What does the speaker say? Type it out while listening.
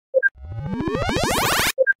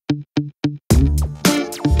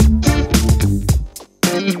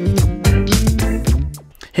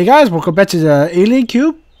Hey guys, welcome back to the Alien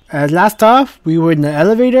Cube. Last off, we were in the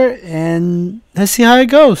elevator, and let's see how it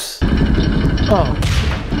goes. Oh.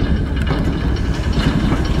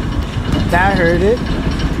 That hurt it.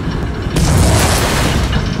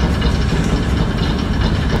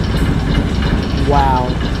 Wow.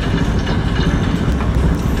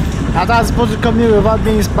 I thought I was supposed to come here without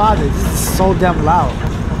being spotted. This is so damn loud.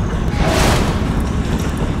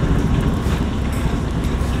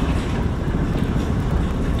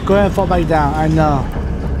 Go ahead and fall back down. I know.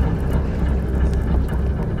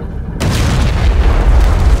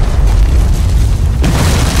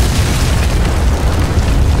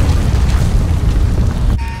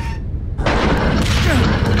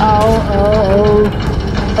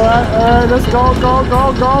 Alright, let's go,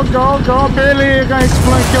 go. Billy, you're gonna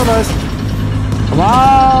explode and kill us. Come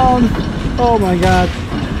on. Oh my god.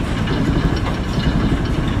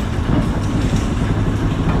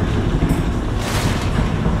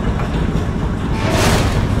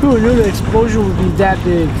 Who knew the explosion would be that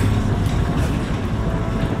big?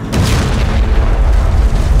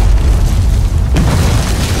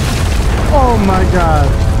 Oh my god.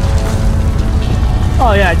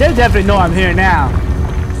 Oh yeah, they definitely know I'm here now.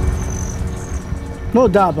 No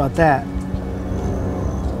doubt about that.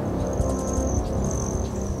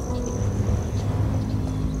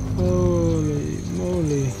 Holy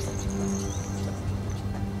moly.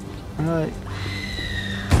 Alright.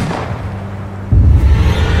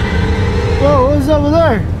 Whoa, what's over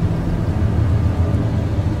there?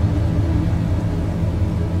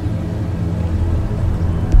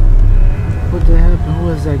 What the heck? Who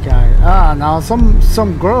is that guy? Ah, now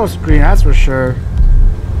some girl scream, that's for sure.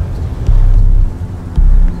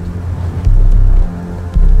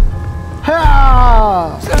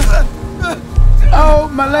 Ha! Oh,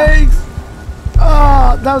 my legs!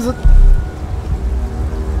 Oh, that was a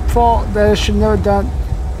fault that I should never done.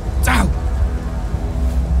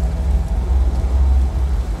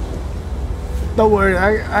 Don't worry,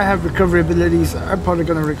 I have recovery abilities. I'm probably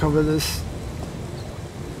gonna recover this.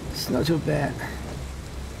 It's not too bad.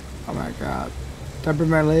 Oh my god. Did I burn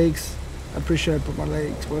my legs? I'm pretty sure I put my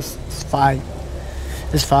legs. Well, it's fine.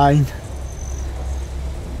 It's fine.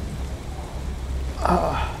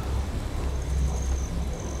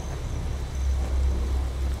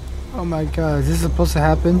 Oh my god, is this supposed to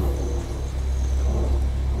happen?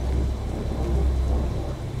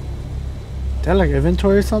 Is that like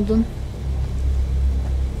inventory or something?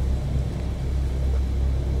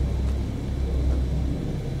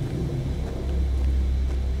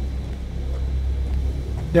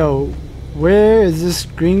 Yo, where is this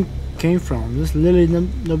screen came from? There's literally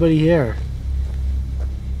nobody here.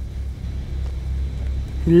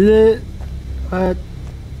 What?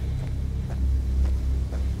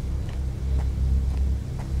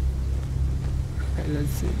 Okay, let's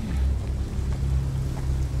see.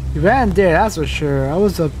 You ran there, that's for sure. I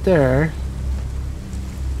was up there.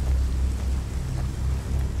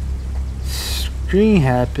 Screen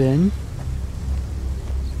happened.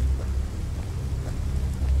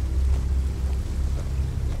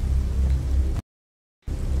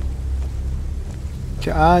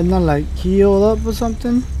 Can I not like heal up or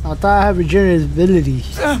something? I thought I had regenerative ability.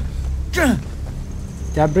 Did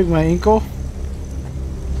I break my ankle?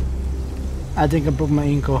 I think I broke my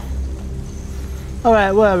ankle.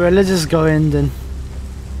 Alright, whatever, let's just go in then.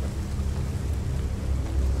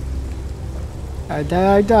 I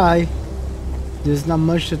die. There's not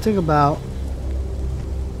much to think about.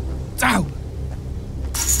 Ow!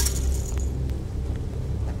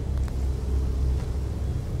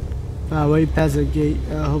 Way past the gate.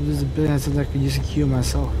 I hope there's a building so I can use to heal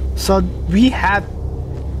myself. So we have.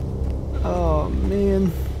 Oh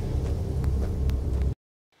man.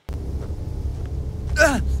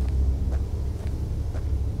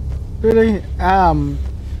 Really?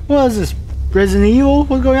 What is this? Resident Evil?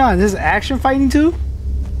 What's going on? Is this action fighting too?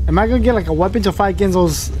 Am I gonna get like a weapon to fight against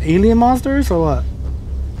those alien monsters or what?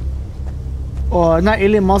 Or not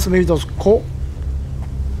alien monsters, maybe those cult.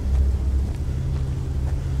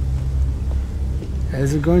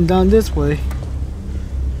 Is it going down this way?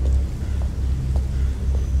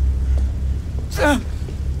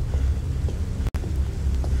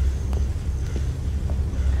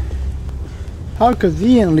 How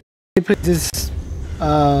conveniently they put this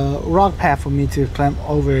rock path for me to climb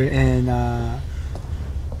over and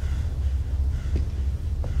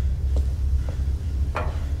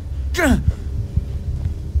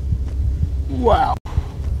wow.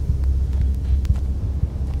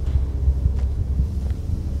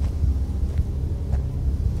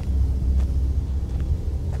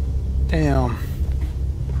 Damn.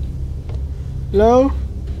 Hello?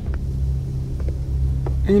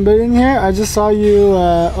 Anybody in here? I just saw you,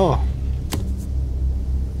 oh.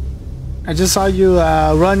 I just saw you,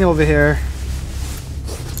 running over here.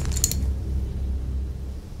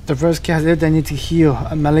 The first cast lived, I need to heal.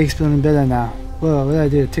 My leg's feeling better now. Whoa, what did I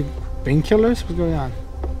do? Take painkillers? What's going on?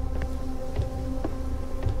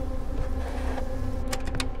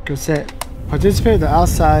 Cassette. Participate the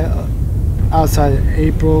outside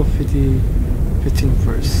April 15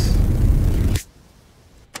 first.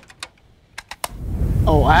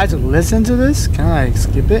 Oh, I had to listen to this? Can I like,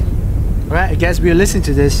 skip it? Alright, I guess we'll listen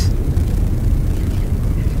to this.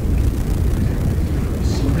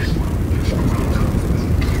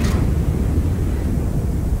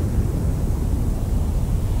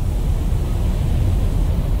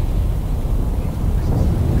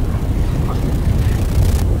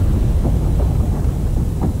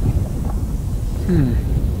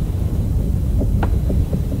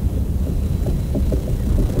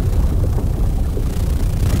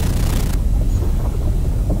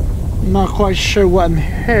 Not quite sure what I'm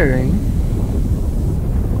hearing.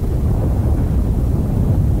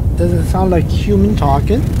 Doesn't sound like human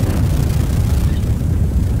talking.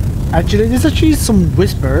 Actually, there's actually some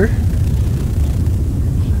whisper.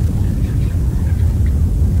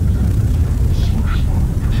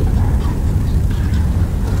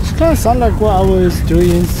 This kind of sounds like what I was doing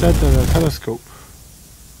inside the telescope.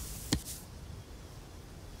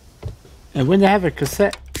 And when they have a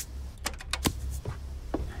cassette.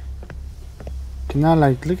 Can I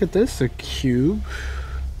like look at this? A cube,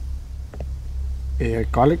 a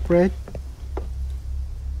garlic bread.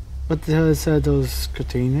 What the hell is those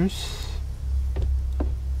containers?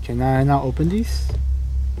 Can I not open these?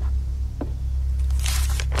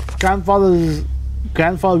 Grandfather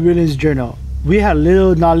William's journal. We had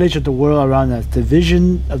little knowledge of the world around us. The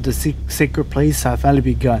vision of the sacred place had finally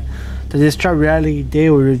begun. The distraught reality they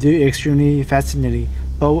were revealed extremely fascinating.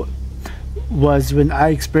 But was when I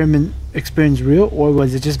experienced real, or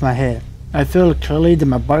was it just my head? I feel clearly that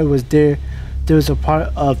my body was there. There was a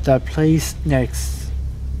part of that place next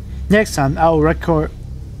time I will record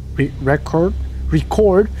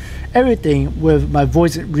everything with my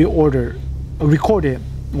voice recorded.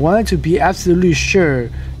 Wanted to be absolutely sure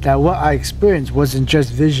that what I experienced wasn't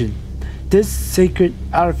just vision. This sacred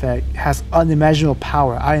artifact has unimaginable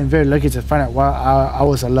power. I am very lucky to find out while I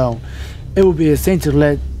was alone. It would be insane to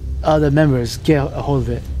let other members get a hold of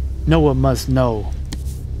it. No one must know.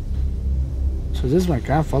 So this is my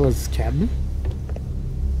grandfather's cabin?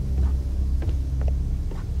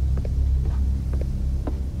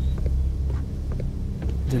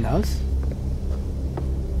 Anything else?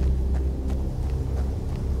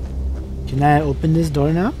 Can I open this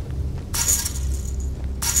door now?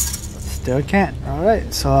 Still can't.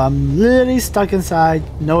 Alright, so I'm literally stuck inside.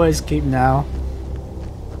 No escape now.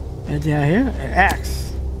 Anything out here? An axe.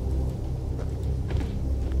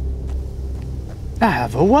 I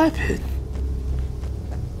have a weapon.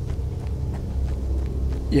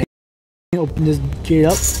 Yeah. Can you open this gate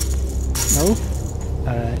up? No?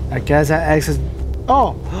 Alright. I guess I access.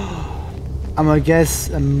 Oh! I'm gonna guess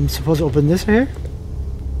I'm supposed to open this right here?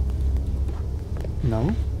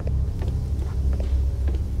 No.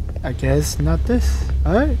 I guess not this.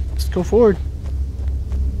 Alright. Let's go forward.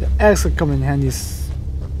 The axe will come in handy.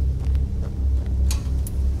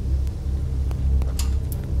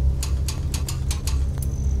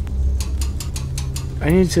 I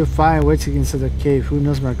need to find a way to get into the cave. Who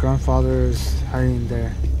knows, my grandfather is hiding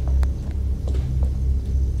there.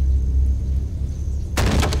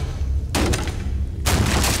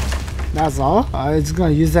 That's all? I'm just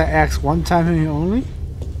gonna use that axe one time here only.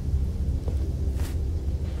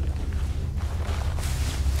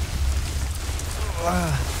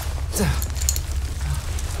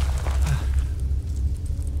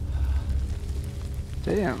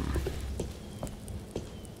 Damn.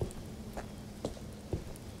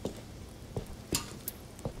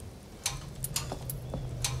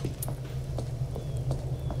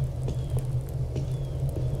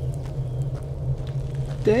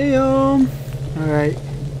 Damn. Alright.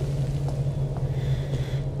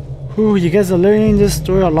 Whew, you guys are learning this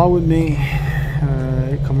story along with me.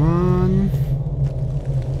 Alright, come on.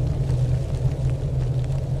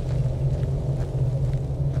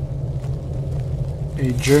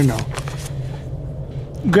 A journal.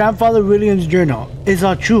 Grandfather William's journal. It's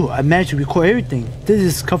all true. I managed to record everything. This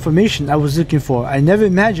is confirmation I was looking for. I never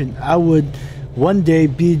imagined I would one day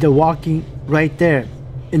be the walking right there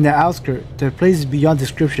in the outskirts. The place is beyond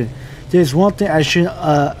description. There's one thing I should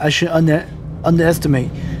underestimate.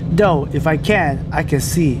 Though, if I can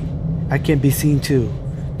see. I can be seen too.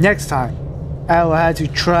 Next time. I will have to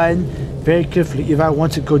tread very carefully if I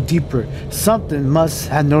want to go deeper. Something must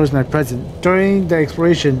have noticed my presence. During the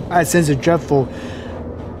exploration, I sensed a dreadful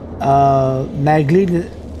malign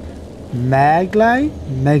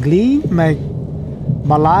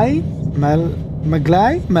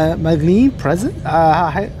present.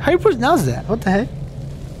 How you pronounce that? What the heck?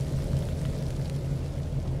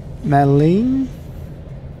 Malign.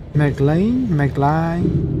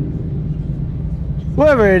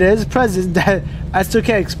 Whatever it is, present that I still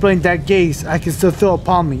can't explain. That gaze I can still feel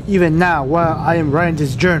upon me, even now while I am writing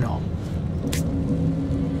this journal.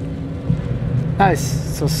 Nice.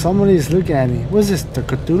 So somebody is looking at me. What is this? The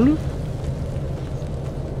Cthulhu?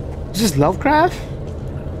 Is this Lovecraft?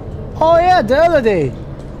 Oh yeah, the other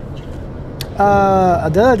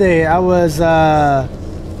day I was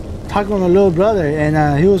talking with my little brother, and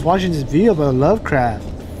he was watching this video about Lovecraft.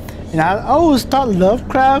 And I always thought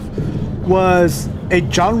Lovecraft was a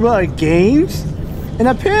genre of games, and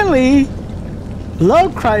apparently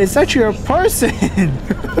Lovecraft is actually a person.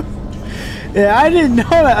 Yeah, I didn't know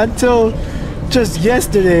that until just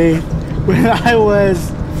yesterday when I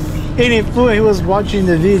was eating food and he was watching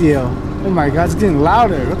the video. Oh my god, it's getting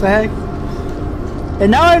louder. What the heck?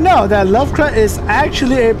 And now I know that Lovecraft is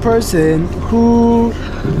actually a person who...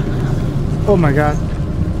 Oh my god.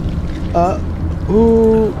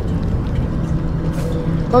 Who...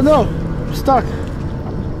 Oh no! I'm stuck.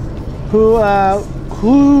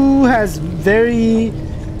 Who has very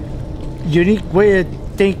unique way of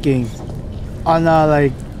thinking on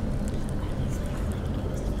like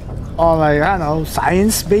I don't know,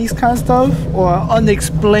 science-based kind of stuff or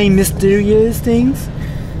unexplained mysterious things.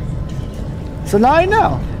 So now I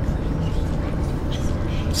know.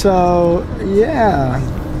 So yeah.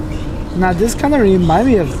 Now this kind of reminds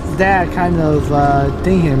me of that kind of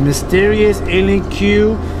thing here. Mysterious alien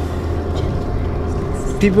cube.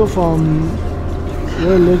 People from...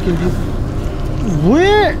 We're looking people.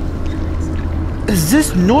 Where is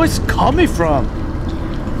this noise coming from?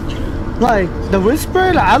 Like the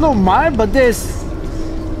whisper, like, I don't mind, but this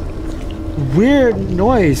weird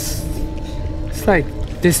noise, it's like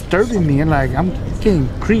disturbing me, and like I'm getting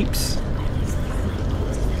creeps.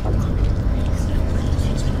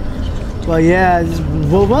 But yeah,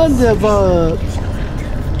 one of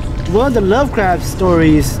the Lovecraft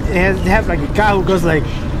stories, they have like a guy who goes like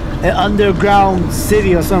an underground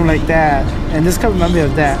city or something like that, and this kind of reminds me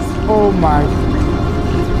of that. Oh my.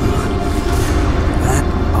 That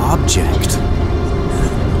object.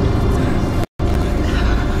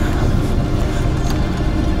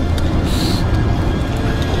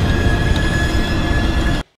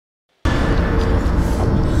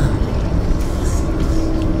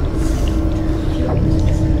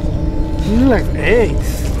 These are like eggs.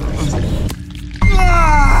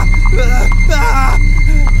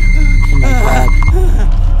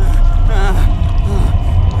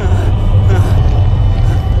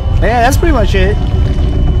 Yeah, that's pretty much it.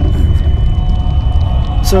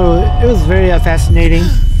 So it was very fascinating.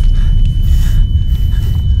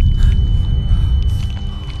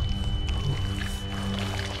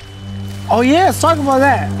 Oh yeah, let's talk about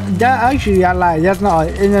that. That actually, I lied. That's not.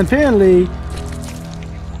 And apparently,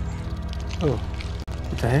 oh,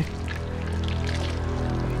 what the heck?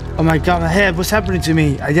 Oh my god, my head! What's happening to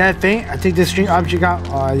me? Did I faint? I think this strange object got.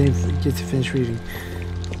 Oh, I didn't get to finish reading.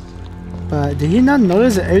 But did he not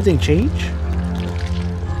notice that everything changed?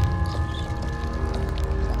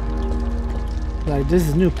 Like this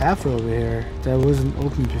is a new pathway over here that wasn't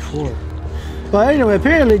open before. But anyway,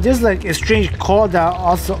 apparently there's like a strange call that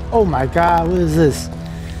also. Oh my god, what is this?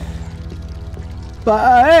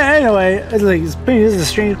 But anyway, it's like there's a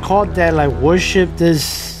strange cult that like worship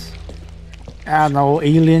this, I don't know,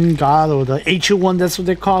 alien god or the ancient one. That's what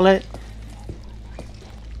they call it.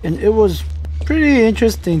 And it was pretty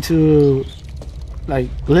interesting to like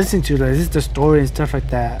listen to, like, this is the story and stuff like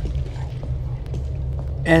that.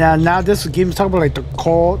 And now this game is talking about like the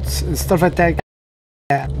cults and stuff like that.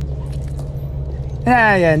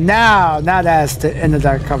 Yeah, now that's the end of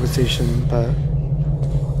that conversation. But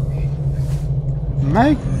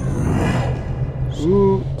Mike,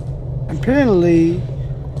 ooh, apparently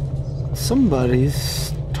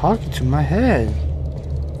somebody's talking to my head.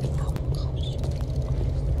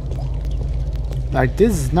 Like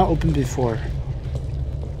this is not open before.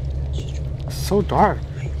 So dark.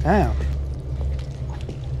 Damn.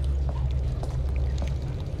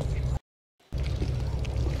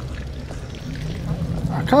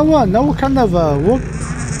 I kind of want to know what kind of what.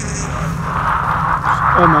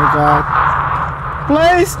 Oh my god.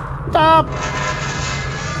 Please stop.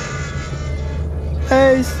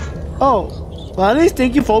 Please. Oh. Well, at least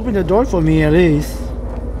thank you for opening the door for me, at least.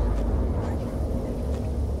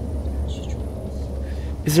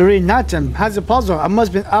 It's already not time. How's the puzzle? I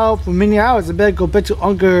must have been out for many hours. I better go back to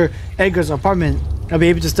Uncle Edgar's apartment. I'll be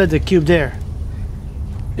able to study the cube there.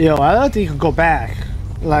 Yo, I don't think you can go back.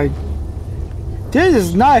 Like, this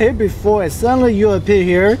is not here before, and suddenly you appear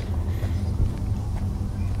here.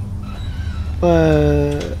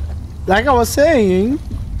 But like I was saying,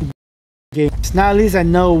 games. Now at least I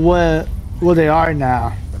know what they are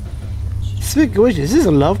now. Speaking of which, is this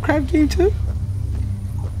a Lovecraft game too?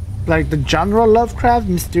 Like the genre Lovecraft,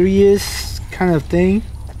 mysterious kind of thing?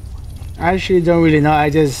 I actually don't really know.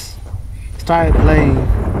 I just started playing,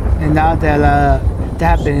 and now that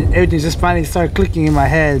that happened, everything just finally started clicking in my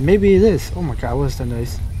head. Maybe it is. Oh my god, what's that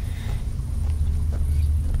noise?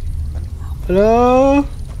 Hello?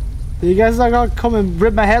 You guys not gonna come and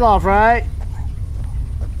rip my head off, right?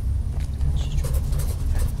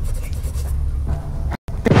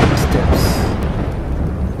 Steps.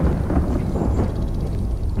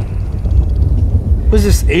 What's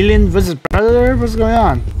this, alien versus predator? What's going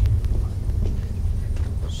on?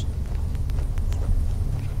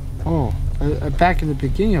 Oh, back in the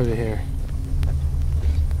beginning over here.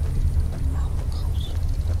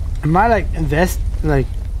 Am I like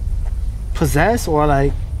possessed or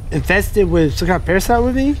like infested with some kind of parasite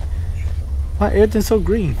with me? Why everything's so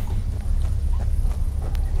green?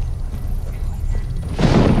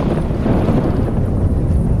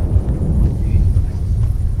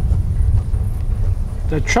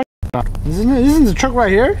 The truck, isn't the truck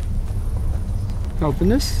right here? Can I open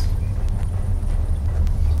this?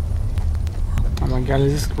 Oh my god,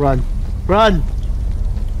 let's just run. Run!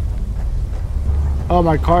 Oh,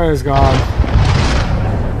 my car is gone.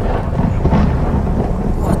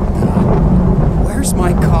 Where's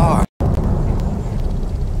my car?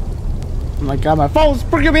 Oh my god, my phone's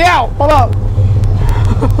freaking me out! Hold up!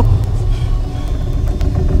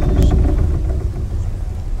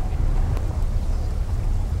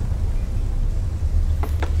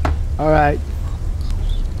 Alright.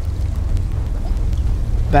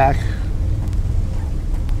 Back.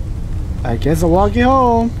 I guess I'm walking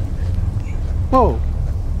home. Whoa.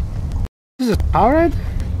 This is a tower right there?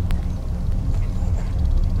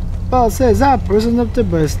 Well, it says that person up there,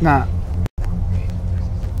 but it's not.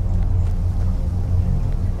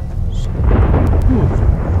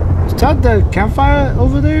 Is that the campfire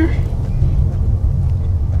over there?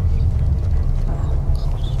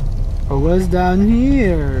 Or what's down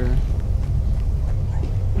here?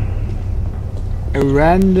 A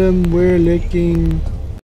random weird looking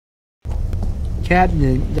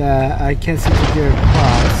cabinet that I can't seem to get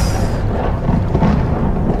across.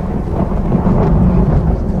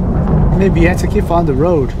 Maybe you have to keep on the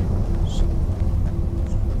road.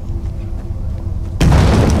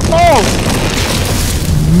 Oh!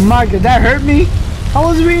 My god, that hurt me? I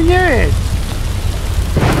wasn't really near it.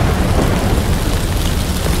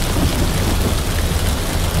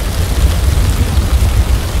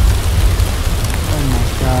 Oh my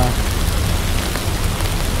god.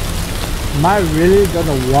 Am I really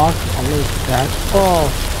gonna walk all of that? Oh.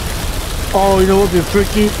 Oh, you know what would be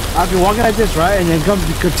freaky? I'll be walking like this, right? And then come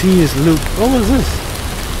to continuous loop. What was this?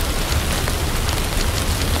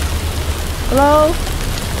 Hello?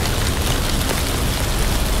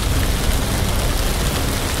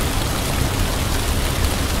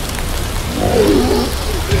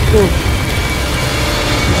 Oh.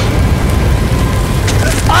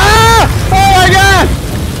 Ah! Oh my god!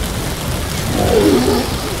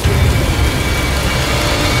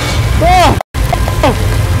 Oh!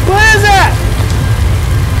 What is that?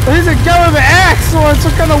 He's a guy with an axe or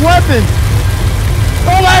some kind of weapon.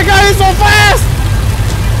 Oh my god, he's so fast!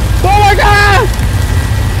 Oh my god!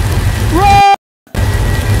 Run!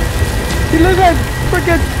 He looks like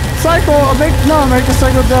freaking Psycho. No, American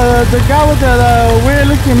Psycho. The guy with the weird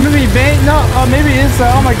looking maybe Bane. No, maybe it's.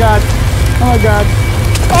 Oh my god! Oh my god!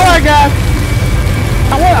 Oh my god!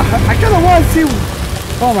 I kind of want to see.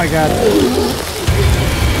 Oh my god!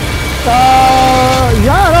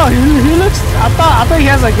 Yeah, no, he looks. I thought he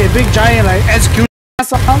has like a big giant like execution or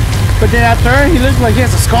something, but then after he looks like he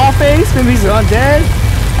has a skull face. Maybe he's undead.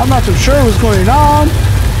 I'm not too sure what's going on.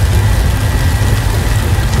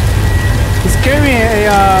 He's carrying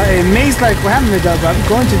a mace like what happened to that, but I'm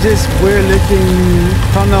going to this weird looking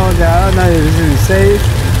tunnel that I don't know if this is safe.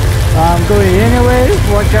 I'm going anyway.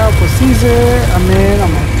 Watch out for Caesar. I'm in. Oh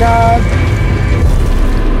my god.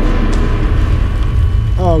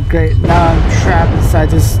 Oh great, now I'm trapped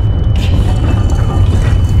inside this.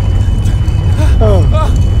 Oh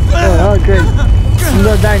great. I'm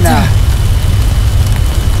gonna die now.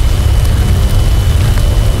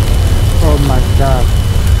 Oh my god.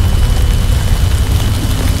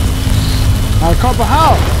 How my car, but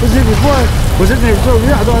how? Was it before? Was it before?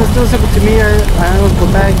 I don't understand what's happened to me. I will go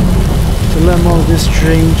back to learn more of this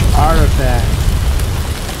strange artifact.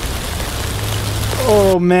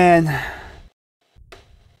 Oh man.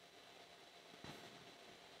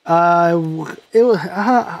 It was,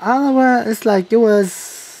 I don't know what, it's like, it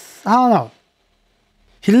was, I don't know.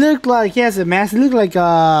 He looked like, he has a mask, he looked like,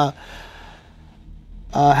 how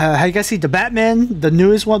you guys see the Batman, the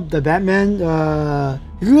newest one, the Batman,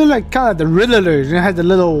 he looked like kind of the Riddler, he had the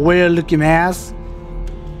little weird looking mask.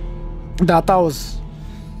 That I thought was,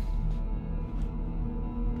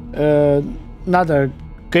 not the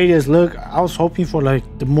greatest look. I was hoping for like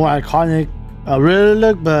the more iconic Riddler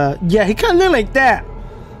look, but yeah, he kind of looked like that.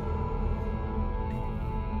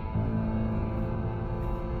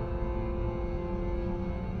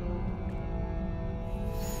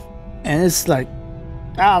 And it's like,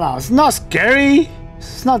 I don't know, it's not scary,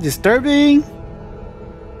 it's not disturbing.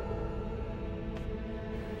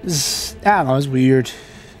 It's, I don't know, it's weird.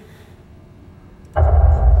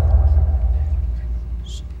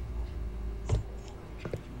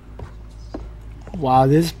 Wow,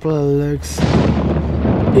 this place looks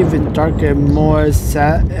even darker and more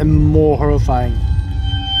sad and more horrifying.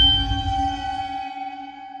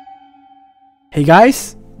 Hey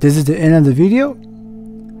guys, this is the end of the video.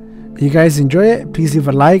 If you guys enjoy it, please leave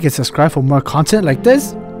a like and subscribe for more content like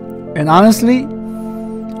this. And honestly,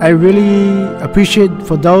 I really appreciate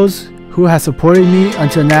for those who have supported me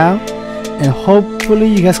until now, and hopefully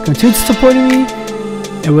you guys continue supporting me.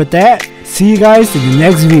 And with that, see you guys in the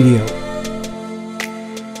next video.